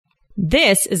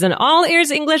This is an All Ears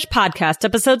English podcast,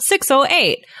 episode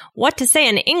 608. What to say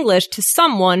in English to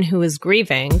someone who is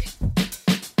grieving.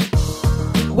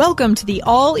 Welcome to the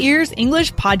All Ears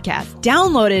English podcast,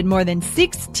 downloaded more than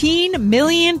 16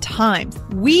 million times.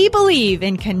 We believe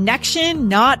in connection,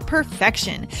 not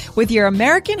perfection, with your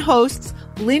American hosts,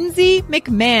 Lindsay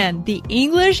McMahon, the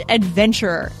English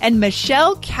adventurer, and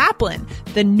Michelle Kaplan,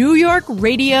 the New York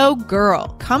radio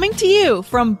girl, coming to you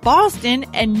from Boston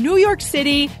and New York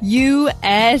City,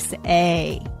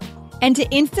 USA. And to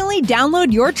instantly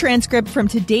download your transcript from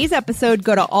today's episode,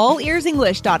 go to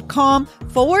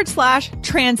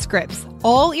allearsenglish.com/transcripts.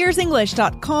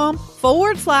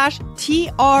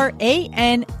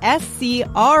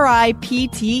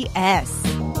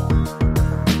 allearsenglish.com/transcripts.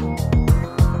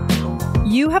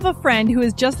 You have a friend who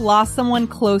has just lost someone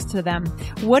close to them.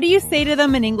 What do you say to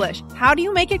them in English? How do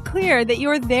you make it clear that you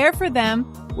are there for them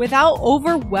without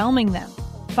overwhelming them?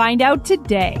 Find out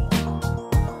today.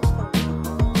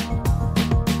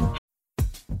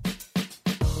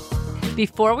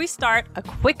 Before we start, a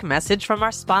quick message from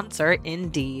our sponsor,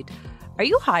 Indeed. Are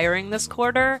you hiring this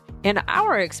quarter? In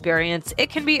our experience, it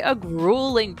can be a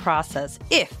grueling process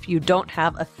if you don't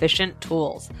have efficient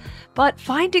tools. But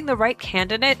finding the right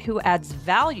candidate who adds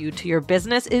value to your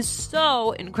business is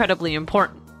so incredibly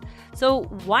important. So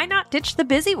why not ditch the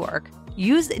busy work?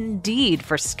 Use Indeed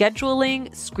for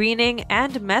scheduling, screening,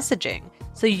 and messaging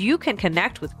so you can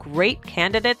connect with great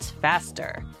candidates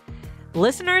faster.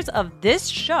 Listeners of this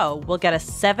show will get a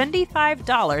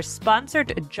 $75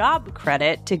 sponsored job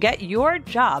credit to get your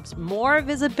jobs more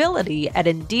visibility at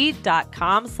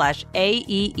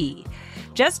Indeed.com/AEE.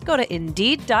 Just go to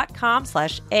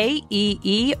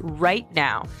Indeed.com/AEE right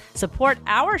now. Support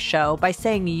our show by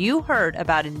saying you heard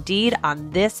about Indeed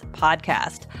on this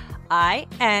podcast.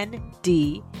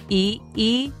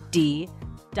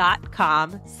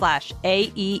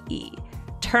 INDEED.com/AEE.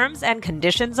 Terms and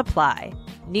conditions apply.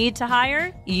 Need to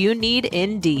hire? You need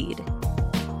Indeed.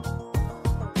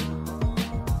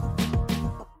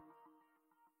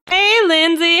 Hey,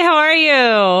 Lindsay, how are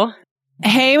you?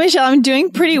 Hey, Michelle, I'm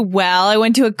doing pretty well. I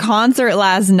went to a concert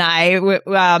last night,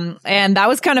 and that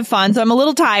was kind of fun. So I'm a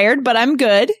little tired, but I'm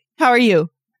good. How are you?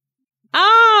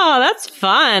 Oh, that's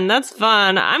fun. That's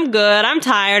fun. I'm good. I'm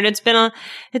tired. It's been a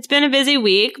busy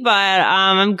week, but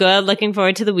I'm good. Looking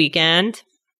forward to the weekend.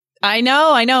 I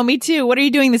know. Me too. What are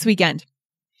you doing this weekend?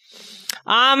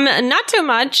 Not too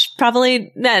much.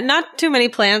 Probably not too many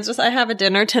plans. Just I have a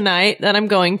dinner tonight that I'm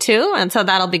going to, and so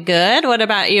that'll be good. What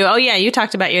about you? Oh yeah, you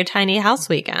talked about your tiny house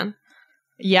weekend.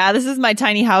 Yeah, this is my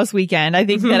tiny house weekend. I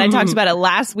think that I talked about it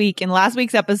last week in last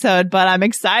week's episode, but I'm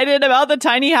excited about the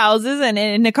tiny houses, and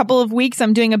in a couple of weeks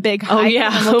I'm doing a big hike. Oh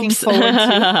yeah, I'm looking forward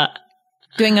to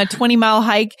doing a 20-mile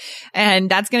hike, and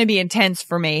that's going to be intense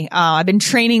for me. I've been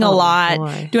training a lot,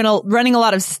 running a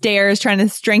lot of stairs, trying to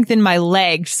strengthen my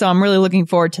legs. So I'm really looking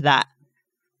forward to that.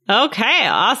 Okay,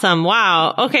 awesome.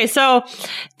 Wow. Okay, so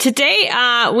today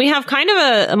we have kind of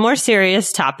a more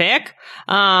serious topic,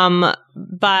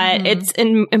 but it's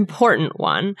an important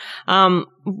one.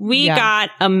 We got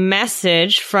a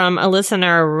message from a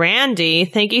listener, Randy.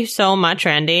 Thank you so much,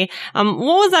 Randy. What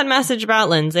was that message about,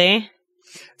 Lindsay?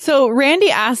 So Randy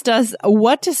asked us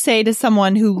what to say to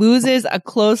someone who loses a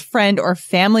close friend or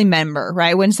family member,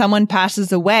 right? When someone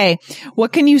passes away,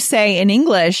 what can you say in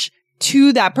English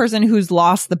to that person who's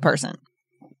lost the person?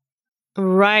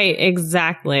 Right,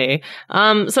 exactly.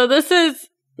 So this is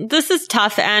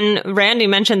tough, and Randy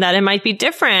mentioned that it might be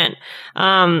different.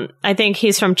 I think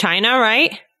he's from China,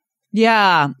 right?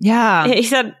 Yeah. He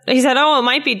said, oh, it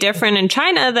might be different in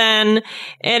China than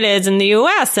it is in the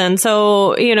US. And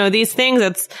so, these things,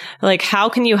 it's like, how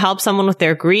can you help someone with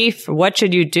their grief? What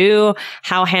should you do?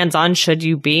 How hands-on should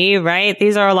you be? Right?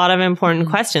 These are a lot of important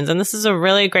questions. And this is a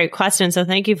really great question. So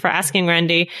thank you for asking,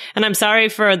 Randy. And I'm sorry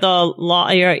for the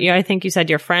I think you said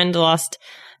your friend lost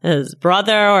his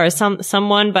brother or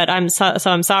someone, but I'm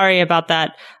sorry about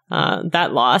that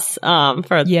loss,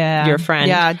 for your friend.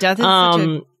 Yeah. Death is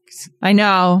I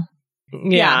know.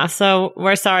 Yeah. So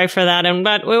we're sorry for that.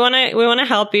 But we want to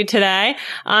help you today.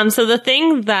 So the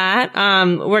thing that,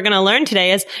 we're going to learn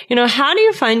today is, how do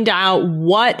you find out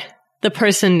what the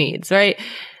person needs, right?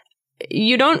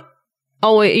 You don't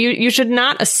always, you should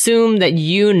not assume that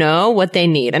you know what they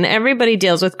need, and everybody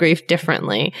deals with grief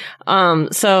differently.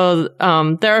 So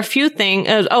there are a few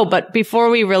things. But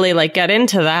before we really get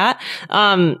into that,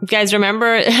 guys,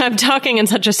 remember, I'm talking in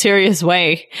such a serious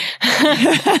way.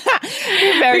 Because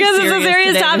it's a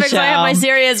serious topic, so I have my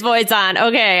serious voice on.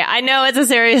 Okay. I know it's a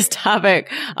serious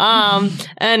topic.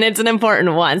 And it's an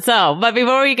important one. But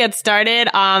before we get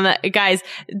started, guys,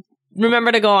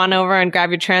 remember to go on over and grab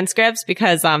your transcripts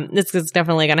because this is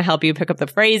definitely going to help you pick up the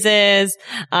phrases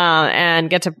and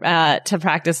get to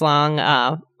practice along,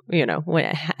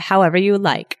 however you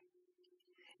like.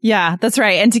 Yeah, that's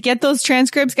right. And to get those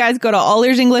transcripts, guys, go to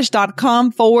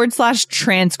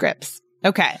allearsenglish.com/transcripts.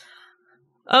 Okay.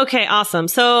 Okay, awesome.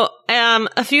 So,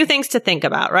 a few things to think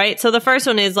about, right? So the first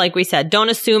one is, like we said, don't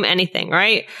assume anything,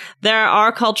 right? There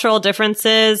are cultural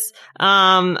differences,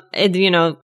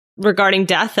 regarding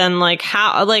death and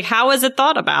how is it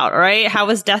thought about, right? How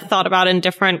is death thought about in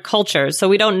different cultures? So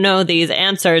we don't know these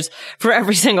answers for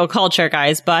every single culture,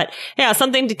 guys, but yeah,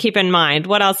 something to keep in mind.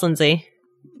 What else, Lindsay?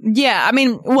 Yeah, I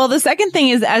mean, well, the second thing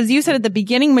is, as you said at the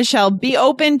beginning, Michelle, be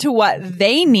open to what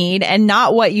they need and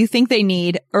not what you think they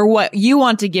need or what you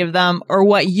want to give them or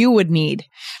what you would need.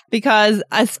 Because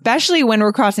especially when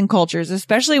we're crossing cultures,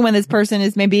 especially when this person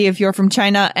is maybe if you're from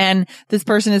China and this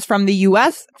person is from the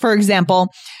US, for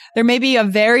example, there may be a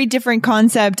very different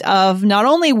concept of not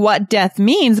only what death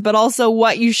means, but also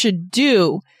what you should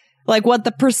do, like what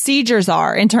the procedures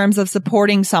are in terms of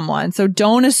supporting someone. So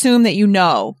don't assume that you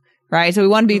know. Right. So we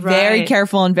want to be very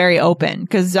careful and very open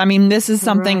because, I mean, this is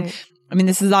something,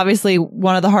 this is obviously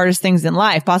one of the hardest things in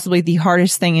life, possibly the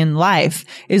hardest thing in life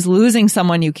is losing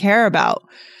someone you care about.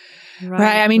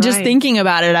 Right. I mean, just thinking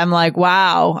about it, I'm like,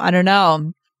 wow, I don't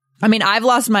know. I mean, I've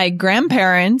lost my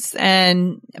grandparents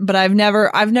but I've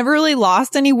never really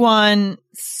lost anyone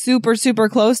super, super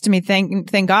close to me.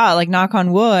 Thank God, like knock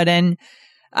on wood. And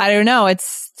I don't know.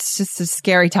 It's just a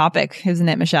scary topic, isn't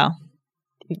it, Michelle?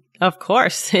 Of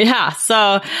course. Yeah.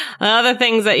 So other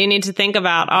things that you need to think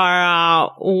about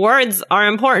are words are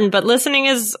important, but listening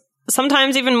is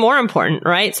sometimes even more important,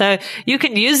 right? So you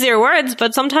can use your words,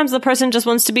 but sometimes the person just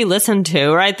wants to be listened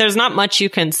to, right? There's not much you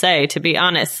can say, to be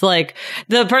honest. Like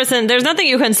there's nothing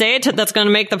you can say that's going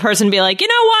to make the person be like, you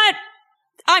know what?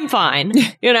 I'm fine.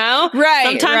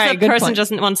 Right. Sometimes the person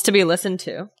just wants to be listened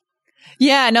to.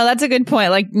 Yeah, no, that's a good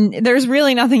point. Like there's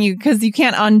really nothing because you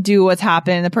can't undo what's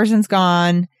happened. The person's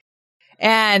gone.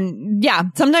 And yeah,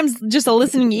 sometimes just a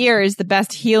listening ear is the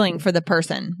best healing for the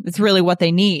person. It's really what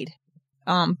they need.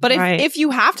 But if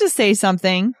you have to say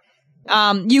something,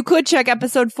 you could check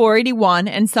episode 481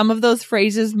 and some of those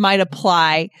phrases might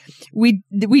apply. We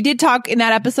did talk in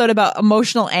that episode about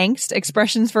emotional angst,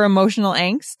 expressions for emotional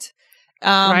angst.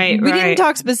 We didn't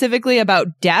talk specifically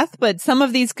about death, but some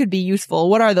of these could be useful.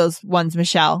 What are those ones,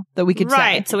 Michelle, that we could say?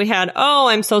 Right. So we had, oh,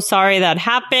 I'm so sorry that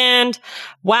happened.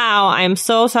 Wow, I'm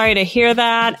so sorry to hear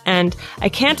that. And I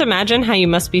can't imagine how you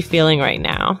must be feeling right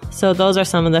now. So those are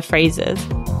some of the phrases.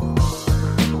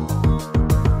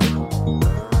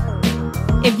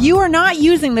 If you are not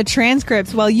using the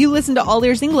transcripts while you listen to All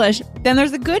Ears English, then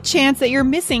there's a good chance that you're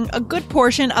missing a good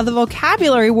portion of the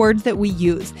vocabulary words that we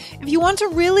use. If you want to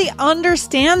really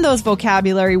understand those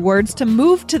vocabulary words to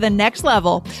move to the next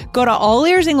level, go to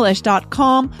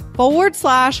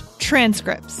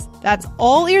allearsenglish.com/transcripts. That's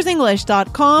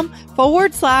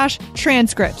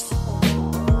allearsenglish.com/transcripts.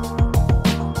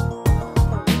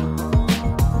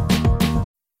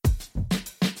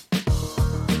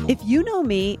 If you know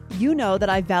me, you know that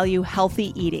I value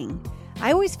healthy eating.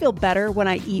 I always feel better when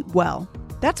I eat well.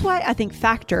 That's why I think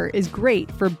Factor is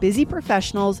great for busy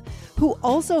professionals who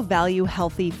also value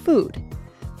healthy food.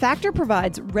 Factor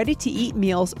provides ready-to-eat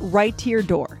meals right to your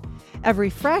door. Every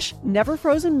fresh, never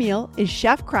frozen meal is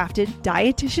chef-crafted,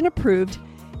 dietitian approved,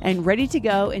 and ready to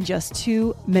go in just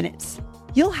 2 minutes.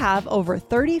 You'll have over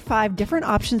 35 different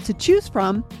options to choose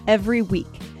from every week,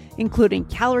 including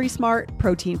Calorie Smart,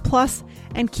 Protein Plus,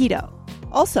 and Keto.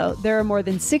 Also, there are more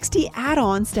than 60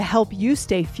 add-ons to help you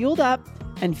stay fueled up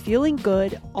and feeling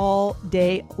good all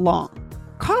day long.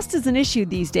 Cost is an issue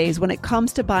these days when it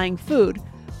comes to buying food,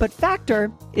 but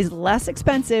Factor is less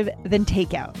expensive than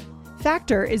takeout.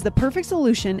 Factor is the perfect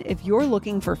solution if you're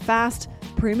looking for fast,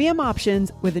 premium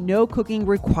options with no cooking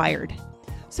required.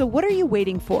 So what are you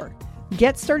waiting for?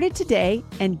 Get started today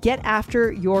and get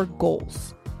after your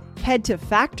goals. Head to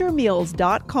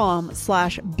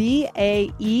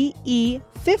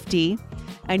factormeals.com/BAEE50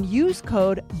 and use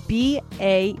code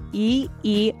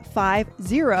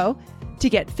BAEE50 to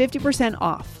get 50%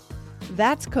 off.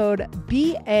 That's code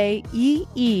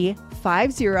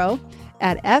BAEE50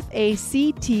 at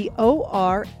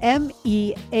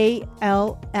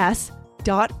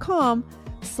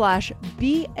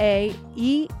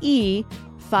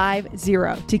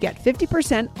to get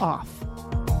 50% off.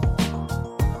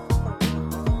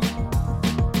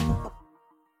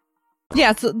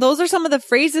 Yeah, so those are some of the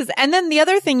phrases. And then the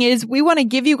other thing is we want to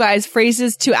give you guys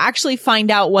phrases to actually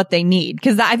find out what they need.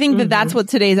 Because I think that that's what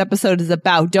today's episode is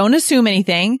about. Don't assume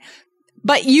anything.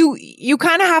 But you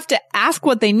kind of have to ask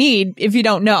what they need if you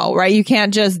don't know, right? You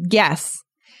can't just guess.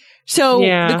 So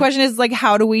the question is like,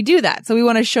 how do we do that? So we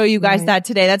want to show you guys that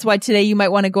today. That's why today you might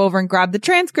want to go over and grab the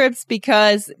transcripts,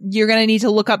 because you're going to need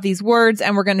to look up these words,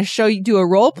 and we're going to show you, do a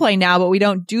role play now, but we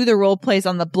don't do the role plays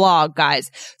on the blog,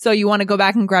 guys. So you want to go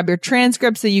back and grab your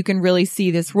transcript so you can really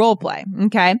see this role play.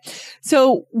 Okay.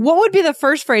 So what would be the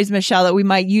first phrase, Michelle, that we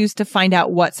might use to find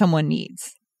out what someone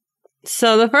needs?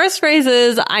 So the first phrase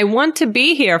is, I want to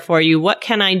be here for you. What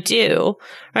can I do?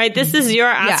 Right? This is you're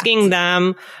asking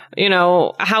them, you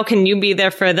know, how can you be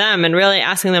there for them, and really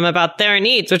asking them about their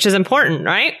needs, which is important,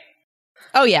 right?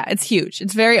 Oh yeah, it's huge.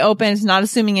 It's very open. It's not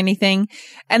assuming anything.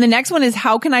 And the next one is,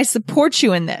 how can I support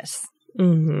you in this?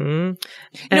 Mm-hmm.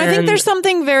 I think there's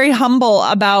something very humble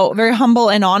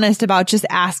and honest about just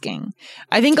asking.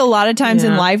 I think a lot of times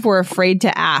in life we're afraid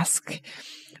to ask.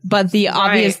 But the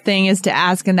obvious thing is to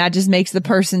ask, and that just makes the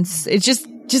person, it's just,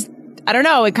 I don't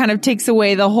know, it kind of takes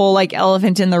away the whole like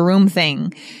elephant in the room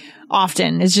thing.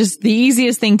 Often it's just the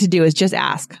easiest thing to do is just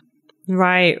ask.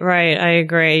 Right. I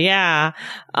agree. Yeah.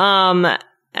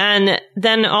 And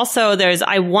then also there's,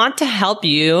 I want to help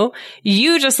you.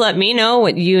 You just let me know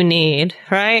what you need.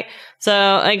 Right.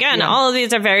 So again, all of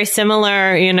these are very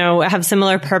similar, you know, have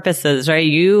similar purposes, right?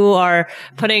 You are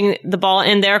putting the ball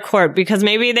in their court because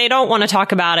maybe they don't want to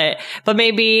talk about it, but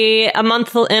maybe in a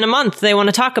month they want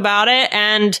to talk about it,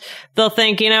 and they'll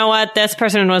think, you know what, this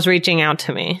person was reaching out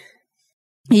to me.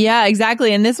 Yeah,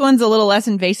 exactly. And this one's a little less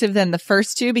invasive than the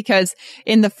first two, because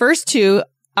in the first two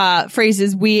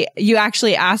phrases, you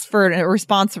actually asked for a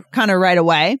response kind of right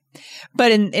away.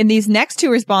 But in these next two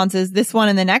responses, this one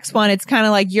and the next one, it's kind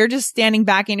of like you're just standing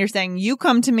back and you're saying, you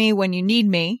come to me when you need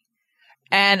me.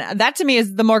 And that to me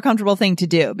is the more comfortable thing to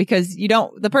do, because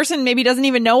the person maybe doesn't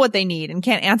even know what they need and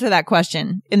can't answer that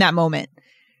question in that moment.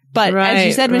 But as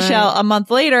you said, Michelle, a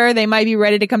month later, they might be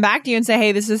ready to come back to you and say,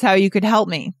 hey, this is how you could help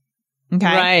me.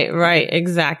 Okay. Right.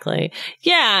 Exactly.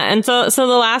 Yeah. And so the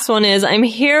last one is, I'm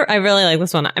here. I really like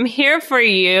this one. I'm here for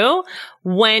you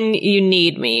when you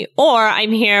need me, or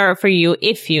I'm here for you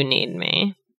if you need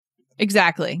me.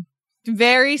 Exactly.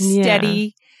 Very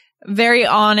steady, very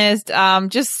honest,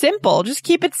 just simple. Just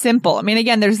keep it simple. I mean,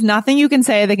 again, there's nothing you can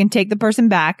say that can take the person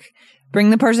back, bring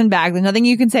the person back. There's nothing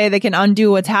you can say that can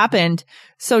undo what's happened.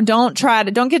 So don't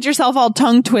get yourself all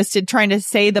tongue twisted trying to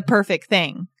say the perfect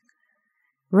thing.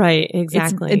 Right,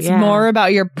 exactly. It's more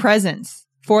about your presence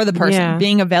for the person,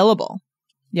 being available.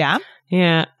 Yeah?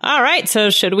 Yeah. All right. So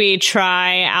should we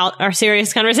try out our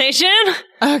serious conversation?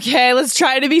 Okay, let's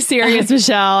try to be serious,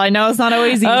 Michelle. I know it's not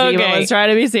always easy, but let's try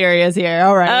to be serious here.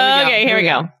 All right. Here we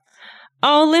go.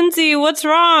 Oh, Lindsay, what's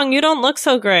wrong? You don't look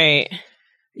so great.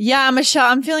 Yeah,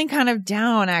 Michelle, I'm feeling kind of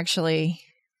down, actually.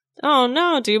 Oh,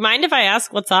 no. Do you mind if I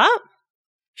ask what's up?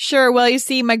 Sure. Well, you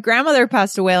see, my grandmother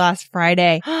passed away last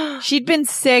Friday. She'd been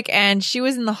sick and she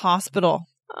was in the hospital.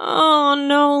 Oh,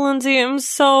 no, Lindsay. I'm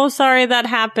so sorry that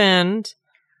happened.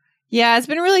 Yeah, it's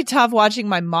been really tough watching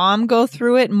my mom go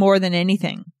through it more than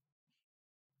anything.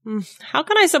 How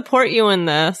can I support you in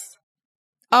this?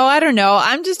 Oh, I don't know.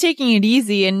 I'm just taking it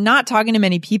easy and not talking to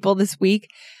many people this week.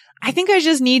 I think I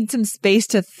just need some space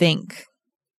to think.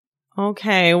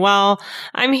 Okay. Well,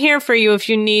 I'm here for you if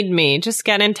you need me. Just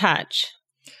get in touch.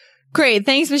 Great.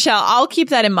 Thanks, Michelle. I'll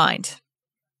keep that in mind.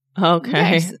 Okay.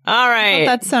 Nice. All right.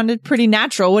 That sounded pretty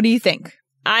natural. What do you think?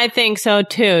 I think so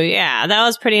too. Yeah, that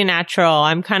was pretty natural.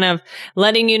 I'm kind of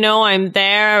letting you know I'm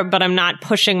there, but I'm not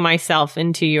pushing myself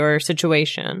into your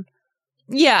situation.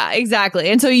 Yeah, exactly.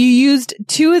 And so you used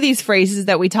two of these phrases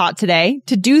that we taught today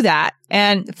to do that.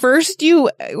 And first you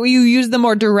used the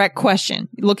more direct question,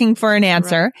 looking for an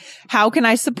answer. Right. How can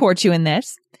I support you in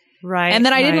this? Right. And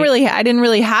then I didn't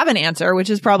really have an answer, which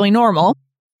is probably normal.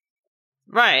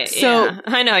 Right. So yeah.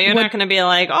 I know you're not going to be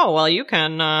like, oh, well, you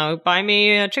can buy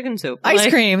me chicken soup, ice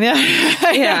cream.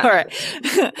 Yeah. Yeah.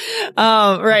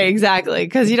 All right. Right. Exactly.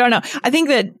 Because you don't know. I think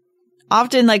that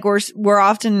often, like we're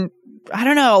often, I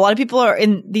don't know. A lot of people are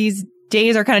in these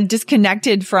days are kind of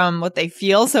disconnected from what they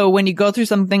feel. So when you go through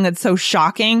something that's so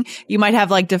shocking, you might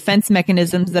have like defense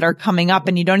mechanisms that are coming up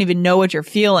and you don't even know what you're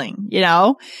feeling, you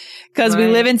know, because we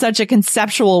live in such a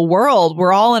conceptual world.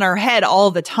 We're all in our head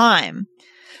all the time.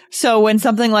 So when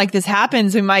something like this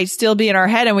happens, we might still be in our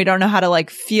head and we don't know how to like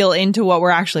feel into what we're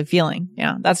actually feeling.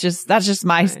 Yeah. That's just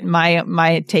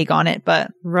my take on it,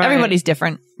 but everybody's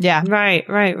different. Yeah.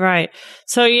 Right.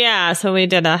 So we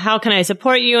did how can I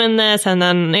support you in this? And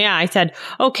then, I said,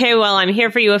 okay, well, I'm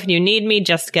here for you. If you need me,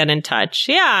 just get in touch.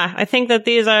 Yeah. I think that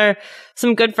these are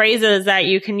some good phrases that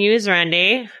you can use,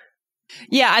 Randy.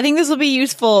 Yeah, I think this will be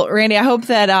useful, Randy. I hope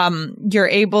that you're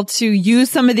able to use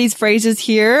some of these phrases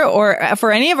here, or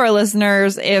for any of our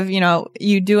listeners, if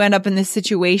you do end up in this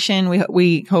situation,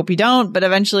 we hope you don't, but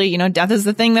eventually, death is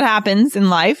the thing that happens in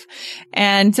life.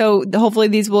 And so hopefully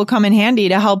these will come in handy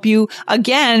to help you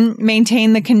again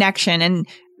maintain the connection. And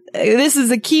this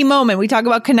is a key moment. We talk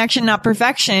about connection, not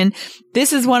perfection.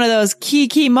 This is one of those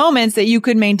key moments that you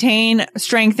could maintain,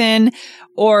 strengthen,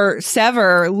 or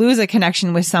sever, lose a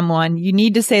connection with someone. You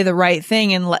need to say the right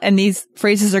thing. And these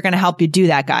phrases are going to help you do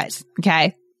that, guys.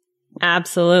 Okay.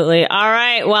 Absolutely. All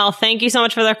right. Well, thank you so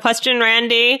much for the question,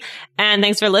 Randy. And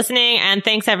thanks for listening. And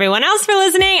thanks everyone else for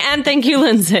listening. And thank you,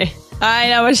 Lindsay. I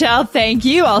know, Michelle. Thank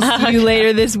you. I'll see you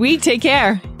later this week. Take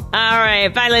care. All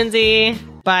right. Bye, Lindsay.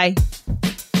 Bye.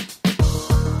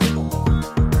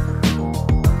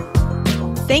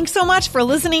 Thanks so much for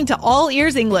listening to All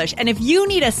Ears English. And if you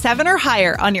need a 7 or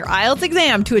higher on your IELTS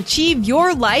exam to achieve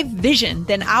your life vision,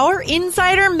 then our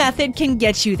Insider Method can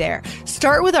get you there.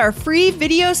 Start with our free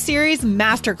video series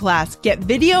masterclass. Get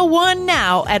video 1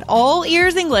 now at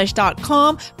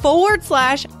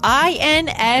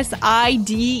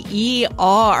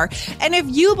allearsenglish.com/INSIDER. And if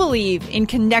you believe in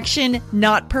connection,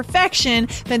 not perfection,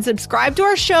 then subscribe to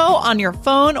our show on your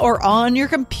phone or on your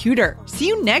computer. See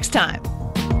you next time.